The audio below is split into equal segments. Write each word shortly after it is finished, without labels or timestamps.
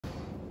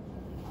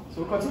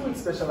So we continue with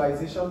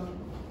specialization.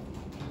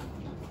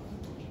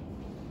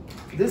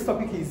 This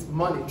topic is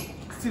money,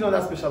 still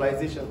under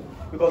specialization.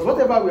 Because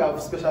whatever we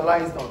have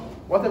specialized on,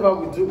 whatever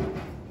we do,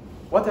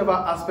 whatever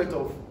aspect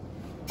of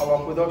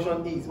our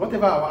production is,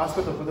 whatever our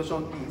aspect of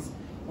production is,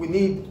 we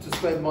need to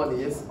spend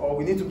money, yes, or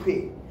we need to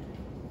pay.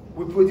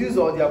 We produce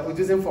or they are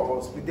producing for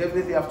us, we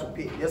definitely have to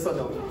pay, yes or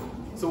no?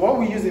 So what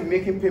we use in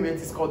making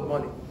payment is called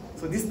money.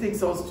 So this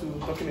takes us to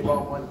talking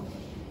about money.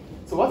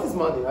 So what is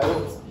money?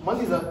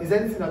 Money is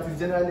anything that is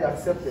generally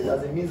accepted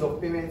as a means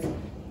of payment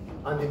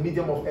and a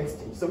medium of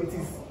exchange. So it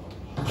is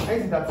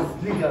anything that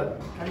is legal.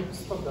 Can you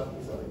stop that,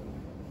 please? Sorry.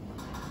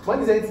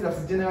 Money is anything that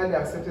is generally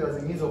accepted as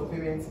a means of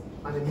payment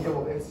and a medium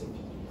of exchange.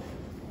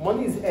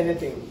 Money is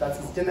anything that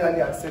is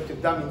generally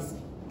accepted. That means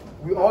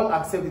we all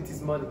accept it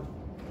is money.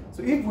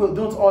 So if we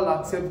don't all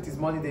accept it is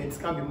money, then it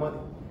can't be money.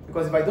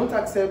 Because if I don't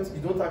accept,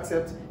 you don't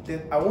accept,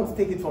 then I won't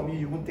take it from you,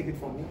 you won't take it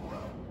from me.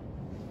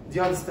 Do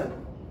you understand?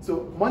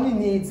 So money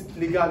needs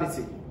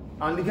legality,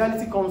 and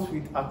legality comes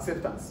with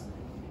acceptance.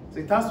 So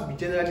it has to be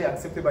generally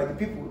accepted by the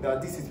people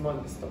that this is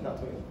money. Stop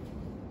that way.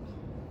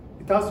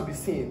 It has to be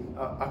seen,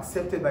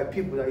 accepted by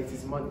people that it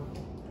is money.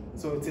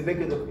 So it's a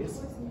legal case.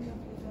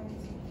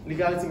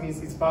 Legality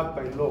means it's backed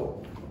by law.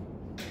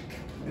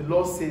 The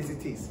law says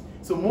it is.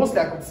 So mostly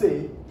I could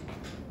say,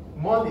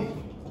 money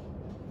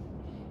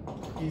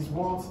is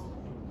what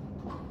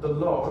the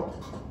law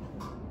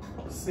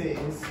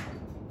says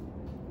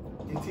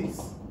it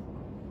is.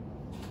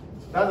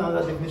 That's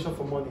another definition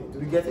for money. Do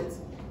we get it?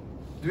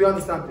 Do you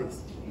understand, please?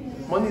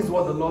 Yes. Money is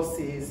what the law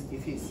says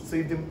it is. So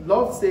if the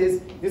law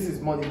says this is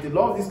money, if the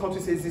law of this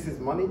country says this is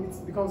money,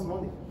 it becomes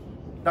money.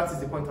 That is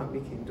the point I'm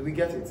making. Do we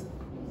get it?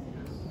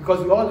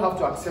 Because we all have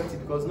to accept it,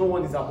 because no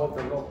one is above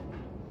the law.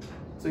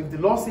 So if the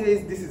law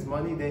says this is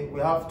money, then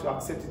we have to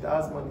accept it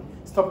as money.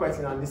 Stop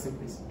writing and listen,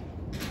 please.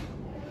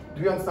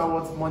 Do you understand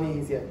what money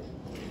is here?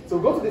 So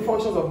go to the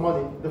functions of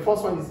money. The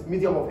first one is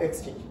medium of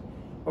exchange.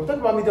 When we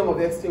talk about medium of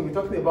exchange,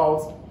 we're talking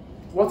about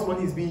what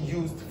money is being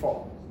used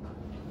for.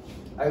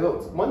 I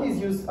wrote, money is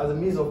used as a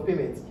means of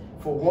payment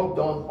for work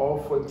done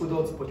or for a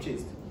product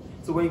purchased.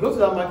 So when you go to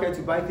that market,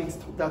 you buy things.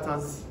 That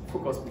has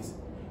focus, please.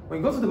 When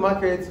you go to the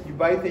market, you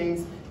buy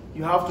things,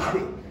 you have to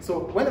pay. So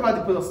whenever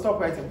the product, stop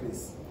writing,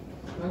 please.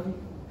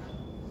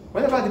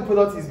 Whenever the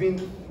product is being,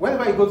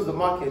 whenever you go to the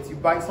market, you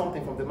buy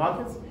something from the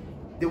market,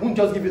 they won't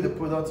just give you the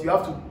product, you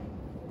have to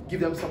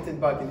give them something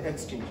back in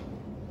exchange.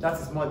 That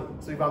is money.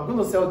 So if I'm going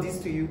to sell this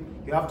to you,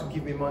 you have to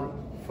give me money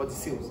for the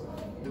sales.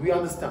 Do we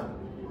understand?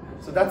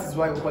 So that is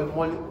why we call it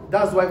money.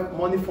 That's why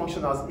money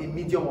functions as a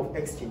medium of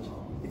exchange.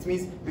 It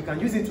means we can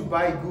use it to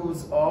buy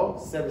goods or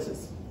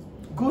services.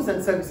 Goods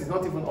and services,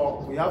 not even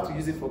all. We have to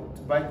use it to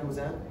buy goods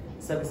and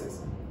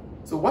services.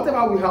 So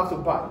whatever we have to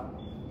buy,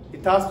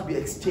 it has to be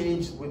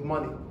exchanged with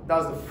money.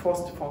 That's the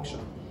first function.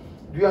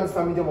 Do you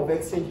understand medium of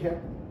exchange here?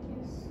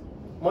 Yes.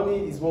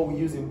 Money is what we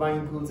use in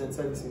buying goods and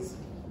services.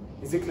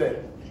 Is it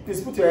clear?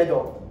 Please put your head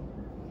up.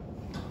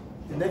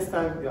 The next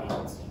time you're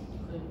out.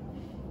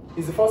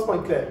 Is the first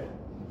point clear?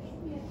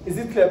 Yes. Is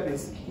it clear,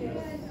 please?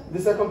 Yes. The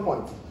second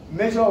point,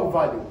 measure of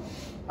value.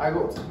 I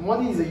wrote,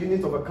 money is a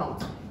unit of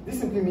account. This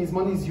simply means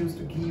money is used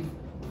to give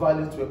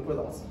value to a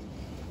product.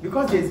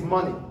 Because there is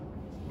money,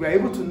 we are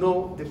able to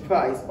know the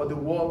price or the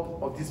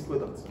worth of this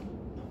product.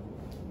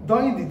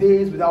 During the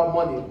days without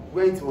money,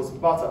 where it was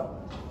barter,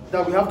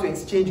 that we have to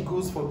exchange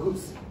goods for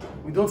goods,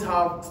 we don't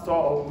have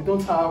store or we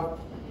don't have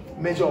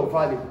measure of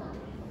value.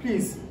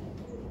 Please,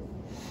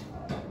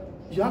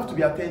 you have to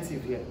be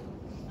attentive here.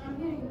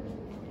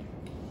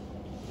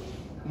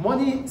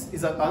 Money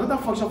is another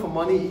function for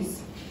money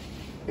is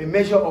a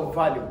measure of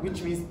value,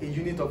 which means a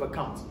unit of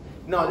account.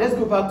 Now let's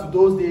go back to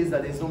those days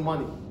that there's no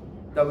money,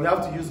 that we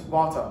have to use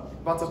barter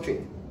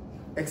trade,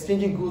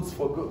 exchanging goods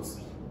for goods.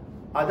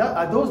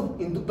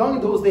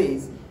 During those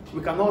days,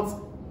 we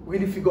cannot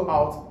really figure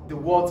out the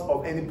worth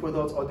of any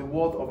product or the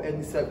worth of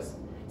any service.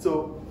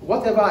 So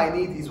whatever I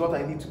need is what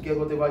I need to get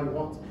whatever you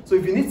want. So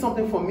if you need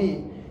something from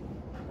me,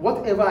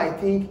 whatever I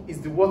think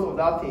is the worth of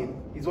that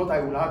thing is what I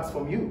will ask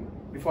from you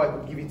before I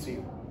could give it to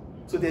you.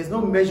 So there's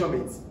no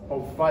measurement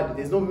of value.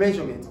 There's no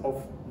measurement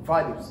of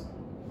values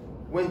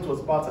when it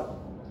was barter.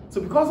 So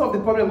because of the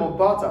problem of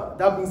barter,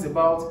 that brings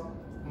about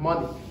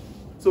money.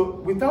 So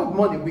without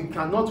money, we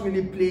cannot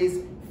really place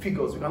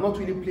figures. We cannot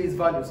really place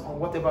values on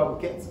whatever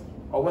we get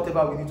or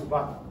whatever we need to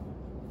buy.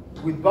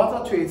 With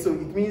barter trade, so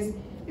it means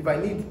if I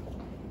need,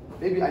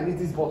 maybe I need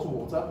this bottled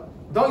water.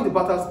 During the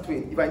barter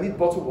trade, if I need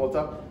bottled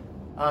water,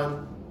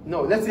 and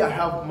no, let's say I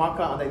have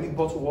marker and I need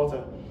bottled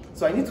water.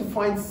 So I need to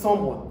find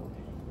someone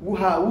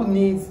who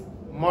needs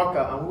marker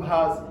and who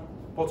has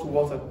bottled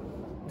water.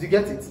 Do you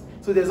get it?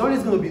 So there's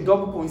always going to be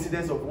double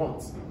coincidence of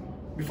wants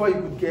before you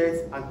could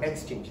get an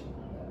exchange.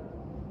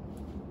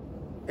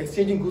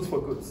 Exchanging goods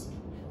for goods.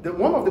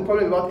 One of the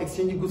problems about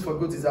exchanging goods for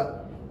goods is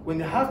that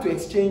when I have to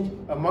exchange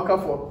a marker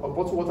for a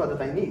bottled water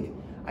that I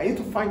need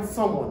to find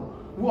someone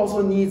who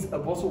also needs a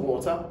bottled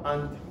water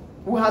and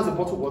who has a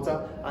bottled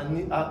water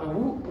and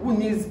who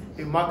needs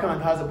a marker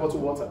and has a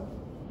bottled water.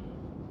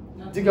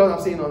 Do you get what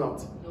I'm saying or not?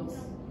 No.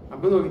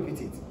 I'm going to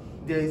repeat it.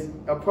 there is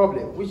a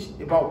problem which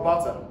about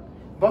barter.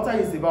 Barter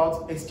is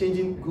about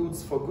exchanging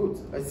goods for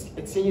goods,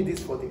 exchanging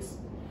this for this.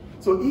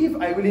 So if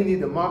I really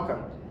need a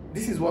marker,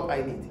 this is what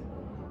I need,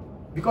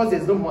 because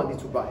there's no money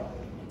to buy.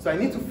 So I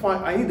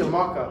need a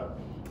marker,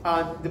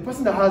 and the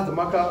person that has the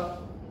marker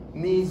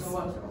the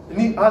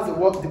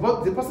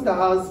person that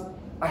has,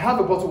 I have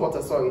a bottle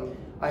water, sorry.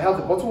 I have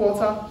the bottle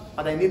water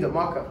and I need a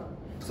marker.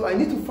 So I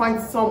need to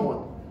find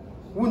someone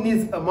who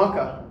needs a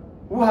marker,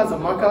 who has a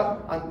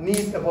marker and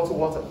needs a bottle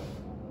water.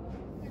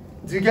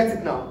 Do you get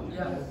it now?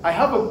 Yeah. I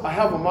have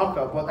a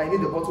marker, but I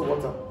need a bottle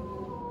water.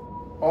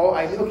 Or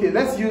okay,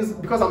 let's use,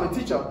 because I'm a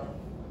teacher,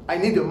 I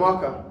need a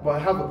marker, but I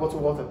have a bottle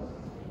water.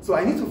 So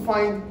I need to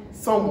find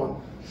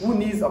someone who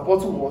needs a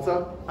bottle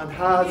water and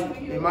has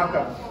a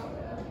marker.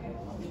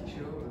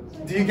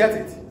 Do you get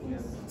it?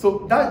 Yes.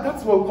 So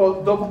that's what we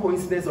call double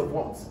coincidence of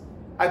wants.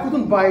 I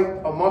couldn't buy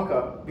a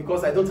marker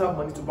because I don't have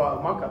money to buy a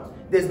marker.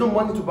 There's no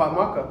money to buy a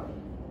marker.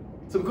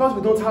 So because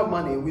we don't have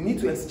money, we need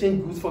to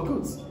exchange goods for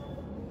goods.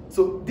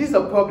 So this is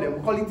a problem.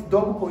 We call it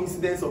double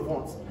coincidence of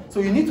wants. So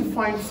you need to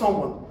find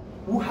someone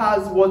who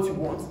has what you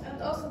want,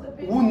 And also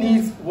who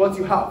needs what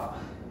you have.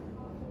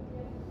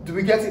 Do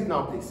we get it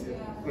now, please? Yeah.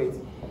 Great.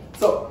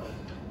 So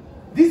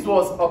this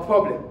was a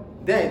problem.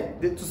 Then,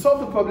 to solve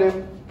the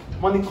problem,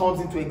 money comes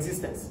into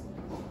existence.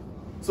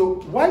 So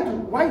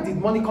why did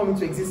money come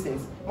into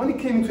existence? Money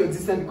came into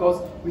existence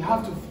because we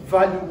have to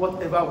value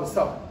whatever we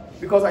sell.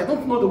 Because I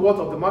don't know the worth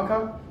of the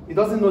marker, it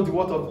doesn't know the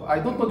worth of, I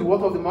don't know the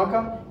worth of the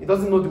marker, it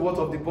doesn't know the worth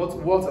of the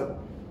water.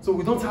 So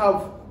we don't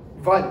have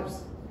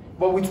values.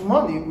 But with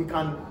money, we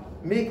can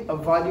make a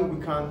value,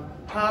 we can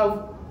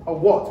have a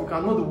worth, we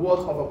can know the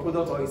worth of a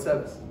product or a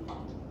service.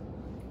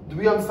 Do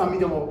we understand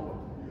medium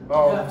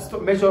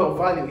of measure of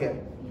value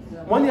here?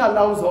 Yeah. Money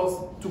allows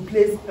us to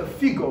place a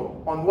figure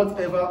on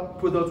whatever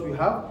product we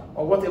have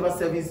or whatever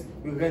service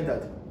we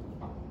rendered.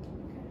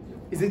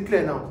 Is it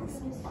clear now, please?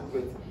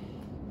 Great.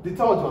 The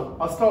third one,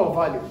 a store of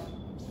value.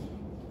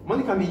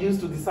 Money can be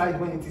used to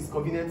decide when it is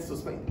convenient to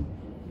spend.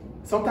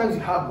 Sometimes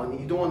you have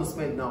money, you don't want to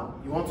spend now,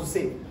 you want to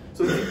save.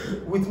 So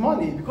with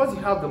money, because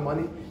you have the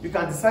money, you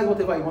can decide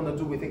whatever you want to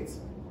do with it.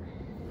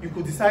 You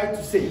could decide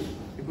to save,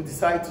 you could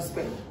decide to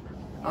spend.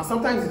 And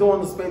sometimes you don't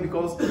want to spend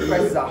because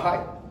prices are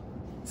high.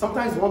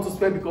 Sometimes you want to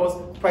spend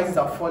because prices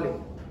are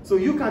falling. So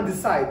you can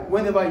decide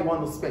whenever you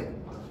want to spend,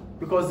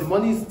 because the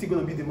money is still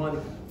going to be the money.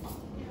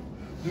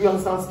 Do you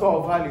understand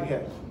store of value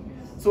here?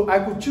 So I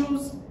could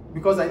choose,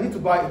 because I need to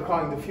buy a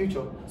car in the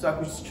future, so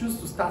I could choose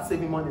to start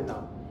saving money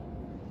now,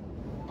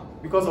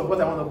 because of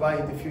what I want to buy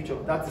in the future.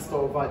 That's the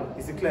store of value.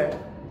 Is it clear?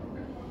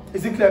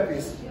 Is it clear,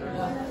 please?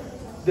 Yeah.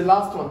 The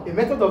last one, a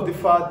method of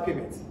deferred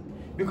payment.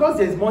 Because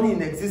there is money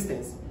in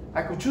existence,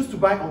 I could choose to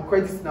buy on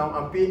credit now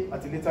and pay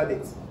at a later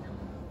date.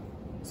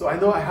 So I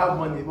know I have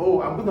money.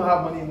 Oh, I'm going to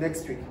have money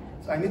next week.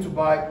 So I need to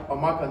buy a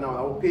marker now.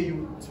 I will pay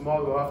you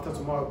tomorrow or after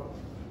tomorrow.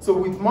 So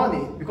with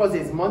money, because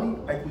there is money,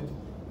 I could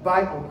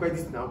buy on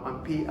credit now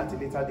and pay at a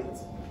later date.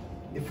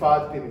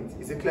 Deferred payment.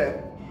 Is it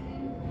clear?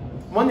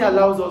 Money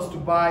allows us to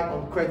buy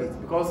on credit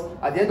because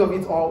at the end of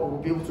it all, we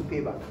will be able to pay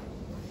back.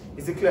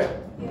 Is it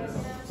clear? Yes.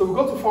 So we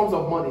go to forms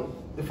of money.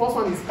 The first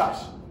one is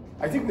cash.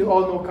 I think we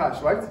all know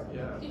cash, right?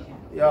 Yeah.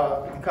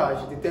 Yeah, the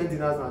cash, the 10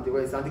 dinars and the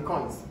rest, and the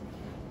coins.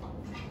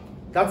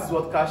 That is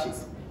what cash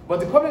is.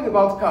 But the problem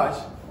about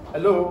cash,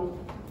 hello,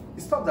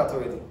 you stopped that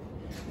already.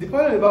 The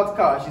problem about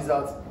cash is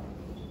that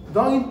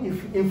during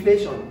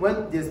inflation,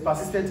 when there's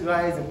persistent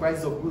rise in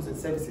prices of goods and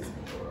services,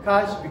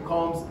 cash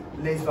becomes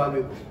less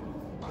valuable.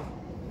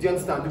 Do you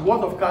understand? The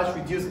worth of cash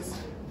reduces.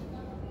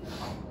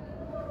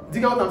 Do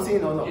you get what I'm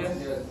saying or not? Yes,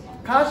 yes.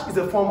 Cash is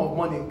a form of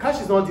money.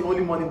 Cash is not the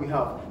only money we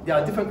have. There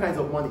are different kinds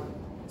of money.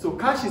 So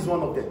cash is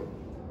one of them.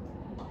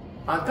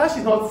 And cash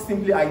is not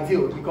simply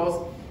ideal,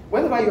 because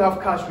whenever you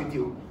have cash with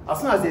you,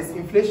 as soon as there's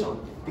inflation,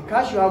 the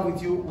cash you have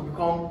with you will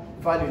become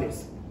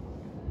valueless.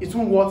 It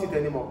won't worth it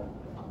anymore.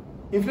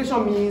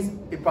 Inflation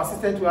means a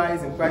persistent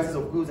rise in prices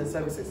of goods and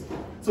services.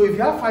 So if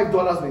you have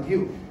 $5 with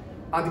you,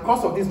 and the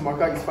cost of this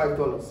marker is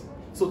 $5,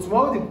 so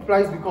tomorrow the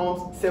price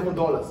becomes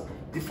 $7.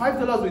 The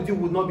 $5 with you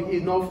would not be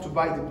enough to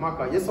buy the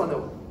marker, yes or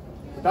no?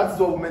 That is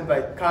what we meant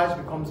by cash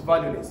becomes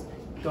valueless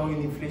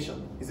during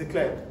inflation. Is it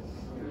clear?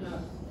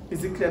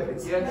 Is it clear,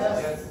 please?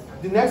 Yes, yes.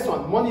 The next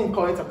one, money in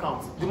current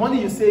account. The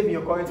money you save in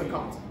your current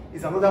account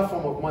is another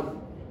form of money,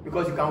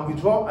 because you can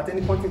withdraw at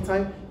any point in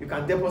time, you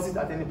can deposit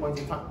at any point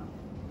in time.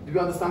 Do you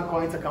understand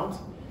current account?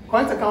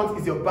 Current account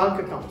is your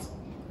bank account.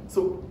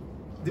 So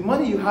the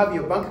money you have in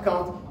your bank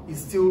account is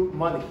still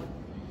money.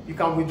 You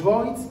can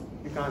withdraw it,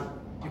 you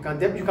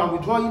can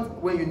withdraw it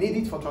when you need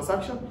it for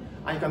transaction,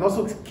 and you can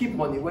also keep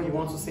money when you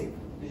want to save.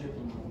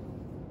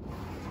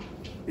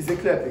 Is it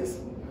clear, please?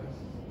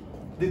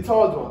 The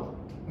third one,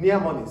 near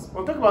monies.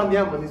 When we talk about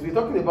near monies, we're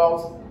talking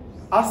about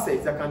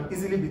assets that can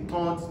easily be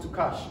turned to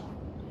cash.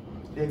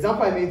 The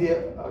example I made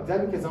here,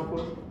 dynamic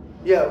example,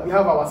 yeah, we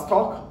have our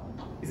stock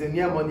is a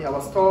near money,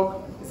 our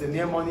stock is a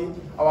near money,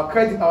 our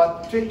credit,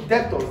 our trade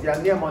debtors, they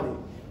are near money.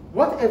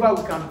 Whatever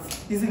we can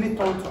easily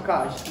turn to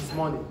cash is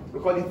money. We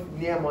call it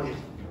near money.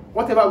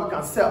 Whatever we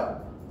can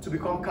sell to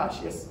become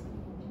cash, yes?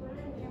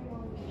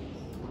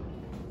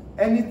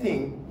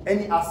 anything,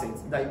 any asset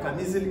that you can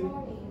easily,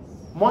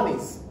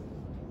 monies,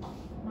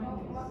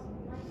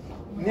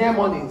 near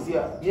monies,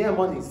 yeah, near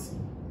monies.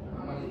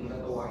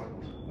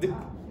 The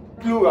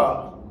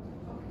plural.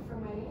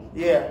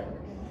 Yeah.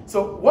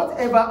 So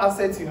whatever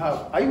assets you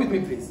have, are you with me,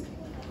 please?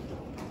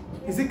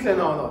 Is it clear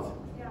now or not?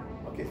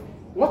 Okay.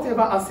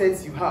 Whatever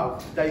assets you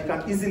have that you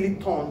can easily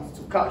turn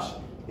to cash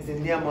is a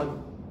near money.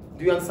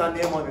 Do you understand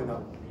near money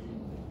now?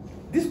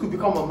 This could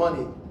become a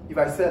money if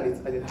I sell it,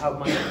 I didn't have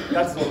money.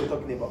 That's what we're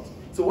talking about.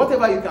 So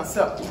whatever you can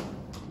sell,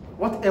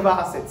 whatever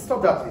assets,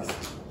 stop that please.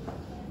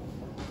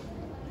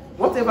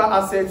 Whatever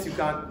assets you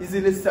can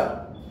easily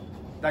sell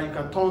that you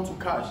can turn to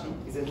cash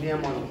is a near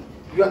money.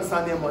 Do you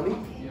understand near money?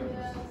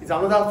 Yes. It's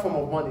another form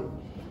of money.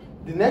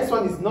 The next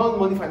one is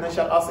non-money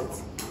financial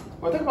assets.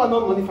 We're talking about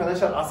non-money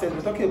financial assets.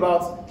 We're talking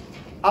about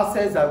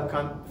assets that we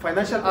can,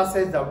 financial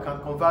assets that we can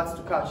convert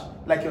to cash,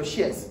 like your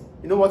shares.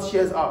 You know what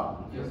shares are?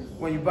 Yes.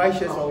 When you buy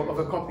shares of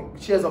a company,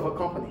 shares of a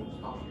company,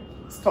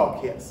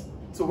 stock, yes.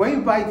 So when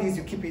you buy these,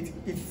 you keep it,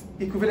 it's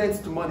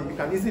equivalent to money. You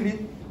can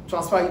easily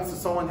transfer it to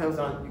someone else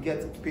and you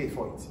get paid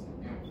for it.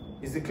 Yeah.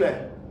 Is it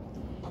clear?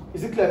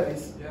 Is it clear,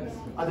 please? Yes.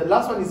 And the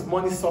last one is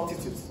money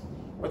substitutes.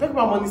 We're talking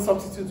about money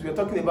substitutes, we're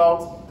talking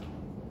about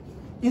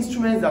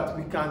instruments that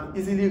we can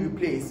easily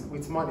replace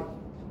with money.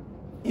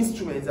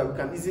 Instruments that we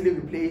can easily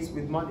replace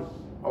with money.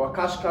 Our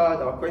cash card,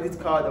 our credit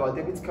card, our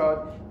debit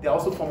card, they are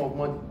also a form of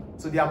money.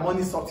 So they are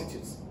money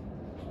substitutes.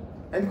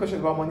 Any questions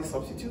about money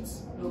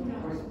substitutes? No.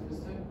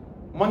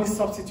 Money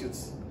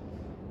substitutes.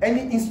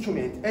 Any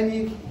instrument that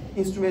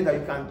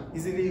you can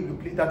easily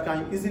replace, that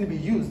can easily be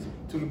used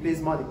to replace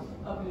money.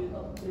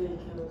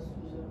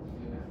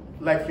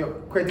 Like your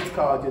credit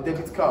card, your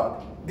debit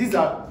card.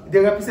 They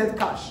represent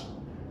cash.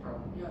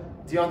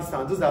 Do you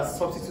understand? Those are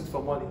substitutes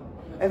for money.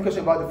 Any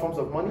question about the forms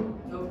of money?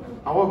 No.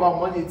 And what about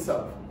money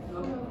itself?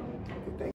 No.